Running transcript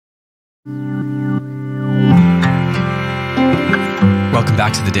Welcome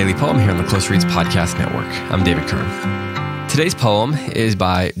back to the Daily Poem here on the Close Reads Podcast Network. I'm David Kern. Today's poem is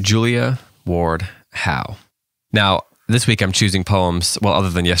by Julia Ward Howe. Now, this week I'm choosing poems, well, other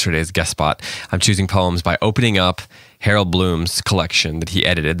than yesterday's guest spot, I'm choosing poems by opening up Harold Bloom's collection that he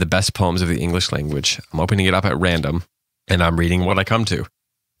edited, The Best Poems of the English Language. I'm opening it up at random, and I'm reading what I come to.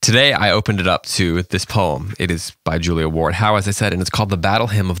 Today, I opened it up to this poem. It is by Julia Ward Howe, as I said, and it's called The Battle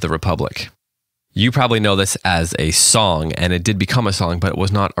Hymn of the Republic. You probably know this as a song, and it did become a song, but it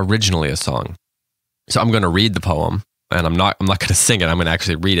was not originally a song. So I'm going to read the poem, and I'm not going to sing it. I'm going to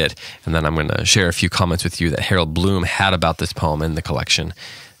actually read it, and then I'm going to share a few comments with you that Harold Bloom had about this poem in the collection,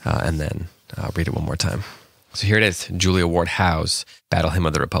 and then I'll read it one more time. So here it is, Julia Ward Howe's Battle Hymn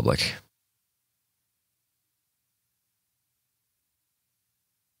of the Republic.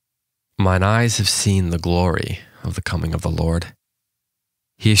 Mine eyes have seen the glory of the coming of the Lord.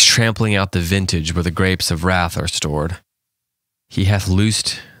 He is trampling out the vintage where the grapes of wrath are stored. He hath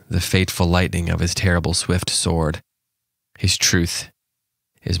loosed the fateful lightning of his terrible swift sword. His truth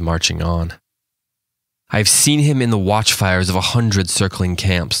is marching on. I have seen him in the watchfires of 100 circling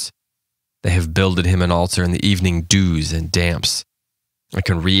camps. They have builded him an altar in the evening dews and damps. I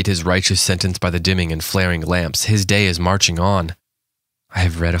can read his righteous sentence by the dimming and flaring lamps. His day is marching on. I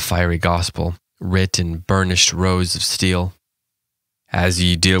have read a fiery gospel, writ in burnished rows of steel. As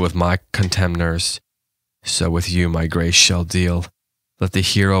ye deal with my contemners, so with you my grace shall deal. Let the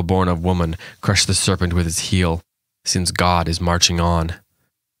hero born of woman crush the serpent with his heel, since God is marching on.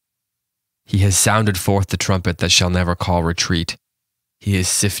 He has sounded forth the trumpet that shall never call retreat. He is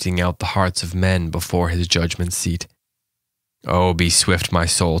sifting out the hearts of men before his judgment seat. Oh, be swift, my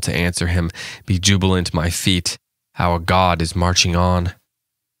soul, to answer him. Be jubilant, my feet. Our God is marching on.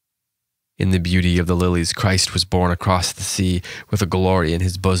 In the beauty of the lilies, Christ was born across the sea, with a glory in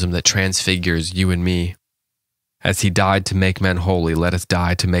his bosom that transfigures you and me. As he died to make men holy, let us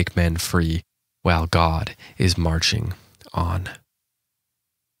die to make men free, while God is marching on.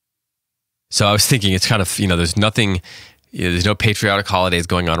 So I was thinking, it's kind of, there's nothing, there's no patriotic holidays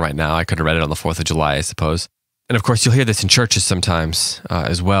going on right now. I could have read it on the 4th of July, I suppose. And of course, you'll hear this in churches sometimes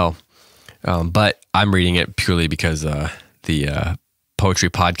as well. But I'm reading it purely because the poetry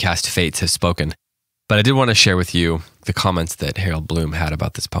podcast fates have spoken. But I did want to share with you the comments that Harold Bloom had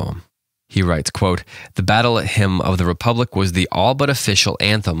about this poem. He writes, quote, "The Battle Hymn of the Republic was the all but official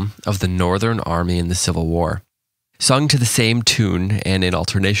anthem of the Northern Army in the Civil War. Sung to the same tune and in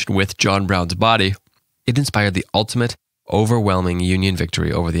alternation with John Brown's Body, it inspired the ultimate, overwhelming Union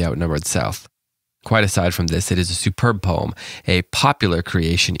victory over the outnumbered South. Quite aside from this, it is a superb poem, a popular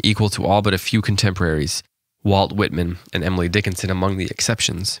creation equal to all but a few contemporaries, Walt Whitman and Emily Dickinson among the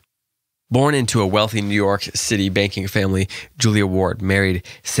exceptions. Born into a wealthy New York City banking family, Julia Ward married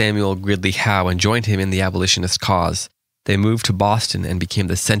Samuel Gridley Howe and joined him in the abolitionist cause. They moved to Boston and became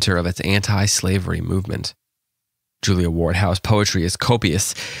the center of its anti-slavery movement. Julia Ward Howe's poetry is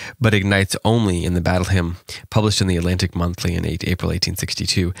copious, but ignites only in the Battle Hymn, published in the Atlantic Monthly in April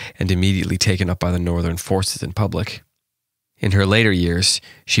 1862 and immediately taken up by the Northern forces in public. In her later years,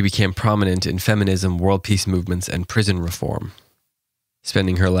 she became prominent in feminism, world peace movements, and prison reform,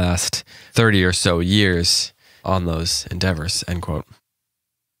 spending her last 30 or so years on those endeavors," end quote.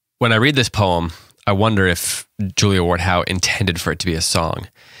 When I read this poem, I wonder if Julia Ward Howe intended for it to be a song,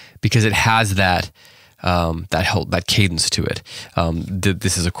 because it has that cadence to it.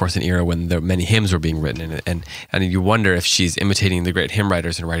 This is, of course, an era when many hymns were being written in it, and you wonder if she's imitating the great hymn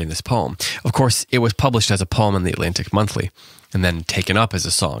writers in writing this poem. Of course, it was published as a poem in the Atlantic Monthly, and then taken up as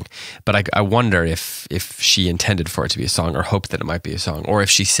a song. But I wonder if she intended for it to be a song, or hoped that it might be a song, or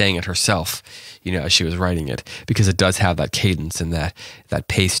if she sang it herself, as she was writing it, because it does have that cadence and that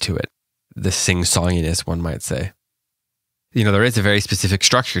pace to it, the sing-songiness, one might say. There is a very specific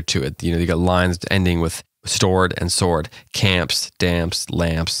structure to it. You got lines ending with stored and sword, camps, damps,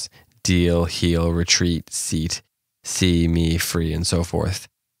 lamps, deal, heel, retreat, seat, see, me, free, and so forth.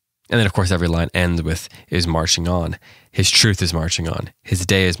 And then, of course, every line ends with, is marching on. His truth is marching on. His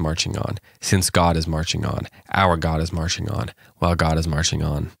day is marching on. Since God is marching on. Our God is marching on. While God is marching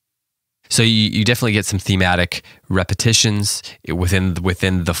on. So you definitely get some thematic repetitions within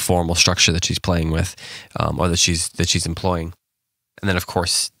the formal structure that she's playing with, or that she's employing. And then, of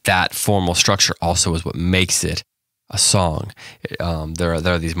course, that formal structure also is what makes it a song. There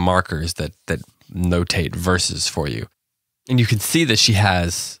are these markers that notate verses for you. And you can see that she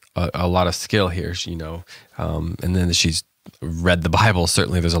has a lot of skill here, and then she's read the Bible,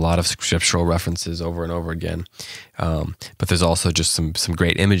 certainly there's a lot of scriptural references over and over again. But there's also just some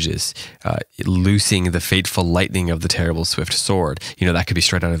great images. Loosing the fateful lightning of the terrible swift sword. That could be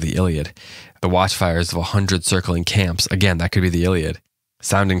straight out of the Iliad. The watchfires of 100 circling camps. Again, that could be the Iliad.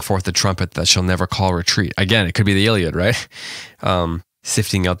 Sounding forth the trumpet that shall never call retreat. Again, it could be the Iliad, right?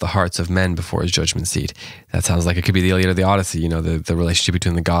 Sifting out the hearts of men before his judgment seat. That sounds like it could be the Iliad or the Odyssey, the relationship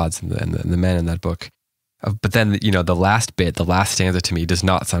between the gods and the men in that book. But then, the last bit, the last stanza to me does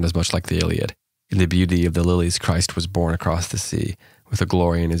not sound as much like the Iliad. In the beauty of the lilies, Christ was born across the sea, with a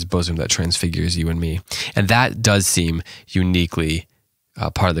glory in his bosom that transfigures you and me. And that does seem uniquely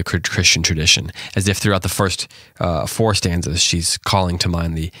part of the Christian tradition, as if throughout the first 4 stanzas, she's calling to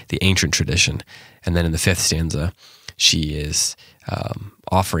mind the ancient tradition. And then in the 5th stanza, she is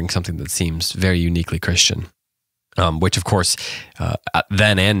offering something that seems very uniquely Christian. Which, of course,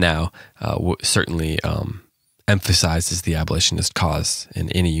 then and now certainly emphasizes the abolitionist cause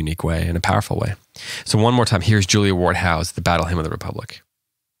in a unique way, in a powerful way. So one more time, here's Julia Ward Howe's The Battle Hymn of the Republic.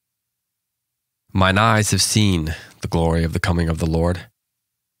 Mine eyes have seen the glory of the coming of the Lord.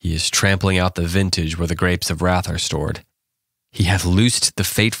 He is trampling out the vintage where the grapes of wrath are stored. He hath loosed the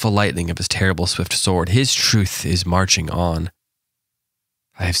fateful lightning of his terrible swift sword. His truth is marching on.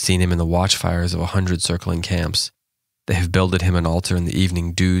 I have seen him in the watchfires of 100 circling camps. They have builded him an altar in the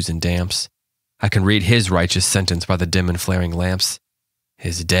evening dews and damps. I can read his righteous sentence by the dim and flaring lamps.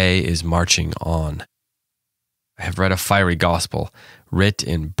 His day is marching on. I have read a fiery gospel, writ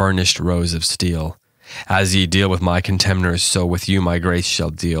in burnished rows of steel. As ye deal with my contemners, so with you my grace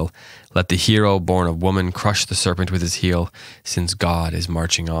shall deal. Let the hero born of woman crush the serpent with his heel, since God is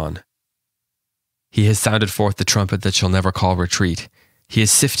marching on. He has sounded forth the trumpet that shall never call retreat. He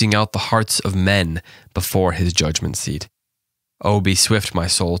is sifting out the hearts of men before his judgment seat. Oh, be swift, my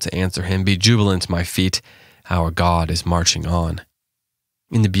soul, to answer him. Be jubilant, my feet. Our God is marching on.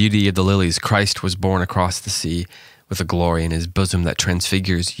 In the beauty of the lilies, Christ was born across the sea, with a glory in his bosom that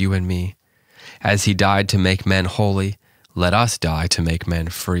transfigures you and me. As he died to make men holy, let us die to make men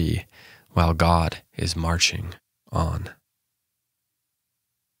free, while God is marching on.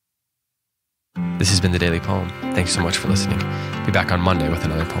 This has been the Daily Poem. Thanks so much for listening. Be back on Monday with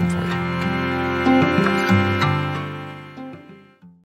another poem for you.